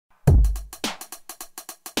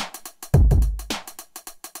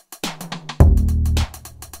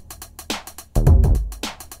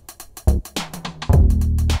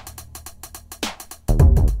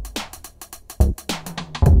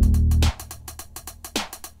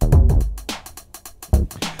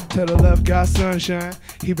To the left got Sunshine.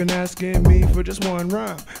 He been asking me for just one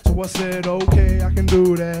rhyme. So I said, okay, I can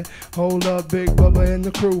do that. Hold up, Big Bubba and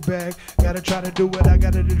the crew back. Gotta try to do what I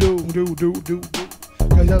gotta do.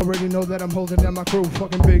 Cause y'all already know that I'm holding down my crew.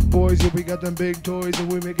 Fucking big boys, yeah, we got them big toys.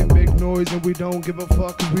 And we making big noise and we don't give a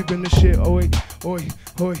fuck. Cause we been the shit, oi, oi,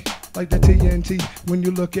 oi. Like the TNT, when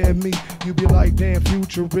you look at me, you be like, damn,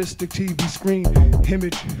 futuristic TV screen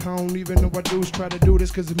image. I don't even know what dudes try to do this,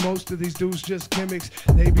 cause most of these dudes just gimmicks.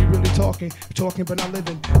 They be really talking but not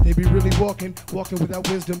living. They be really walking without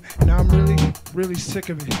wisdom. And I'm really sick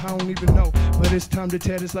of it. I don't even know, but it's time to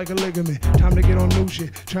tear this like a ligament. Time to get on new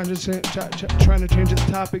shit, trying to change the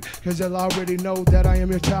topic, cause y'all already know that I am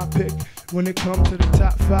your top pick. When it comes to the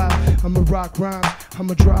top 5, I'ma rock rhymes,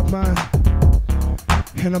 I'ma drop mine.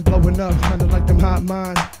 And I'm blowing up, kinda like them hot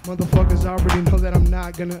mines. Motherfuckers already know that I'm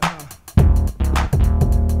not gonna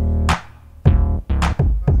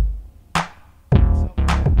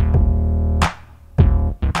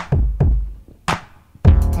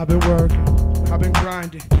I've been working, I've been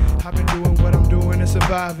grinding, I've been doing what I'm doing and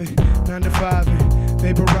surviving. 9 to 5 and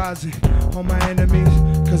vaporizing on my enemies,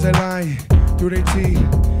 cause they lying through their teeth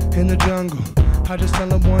in the jungle. I just tell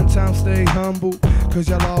them one time, stay humble, cause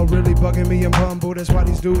y'all all really bugging me and bumble. That's why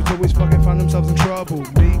these dudes always fucking find themselves in trouble.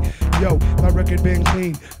 Me, yo, my record been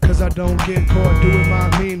clean, cause I don't get caught doing my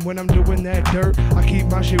mean. When I'm doing that dirt, I keep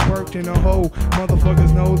my shit worked in a hole.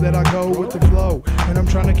 Motherfuckers know that I go with the flow, and I'm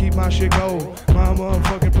trying to keep my shit gold. My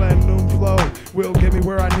motherfucking platinum flow will get me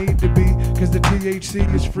where I need to be, cause the THC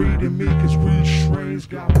is free to me, cause restraints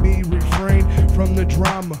got me refrain from the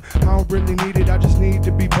drama. I don't really need it, I just need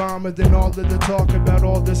to be bomber than all of the talk about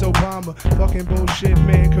all this Obama. Fucking bullshit,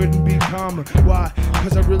 man, couldn't be calmer. Why?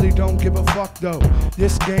 Cause I really don't give a fuck though.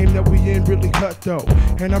 This game that we in really cut though,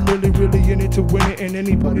 and I'm really in it to win it. And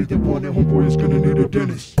anybody that want it, homeboy, is gonna need a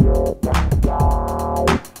dentist. I'm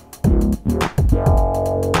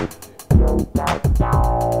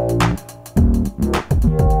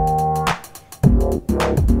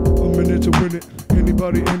in it to win it.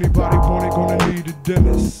 Anybody want it, gonna need a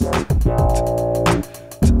dentist.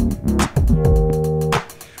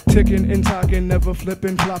 Ticking and talking, never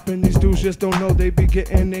flipping, flopping. These dudes just don't know they be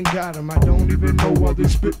getting and got 'em. I don't even know why they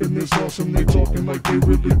spitting this awesome. They talking like they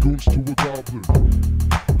really goons to a goblin.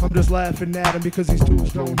 I'm just laughing at them because these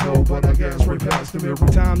dudes don't know, but I gas right past them every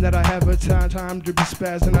time that I have a time to be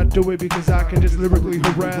spazzing. I do it because I can just lyrically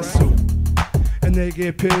harass them. And they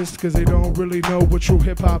get pissed cause they don't really know what true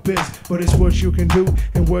hip-hop is. But it's what you can do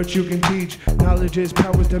and what you can teach. Knowledge is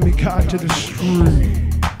power, then we got to the street.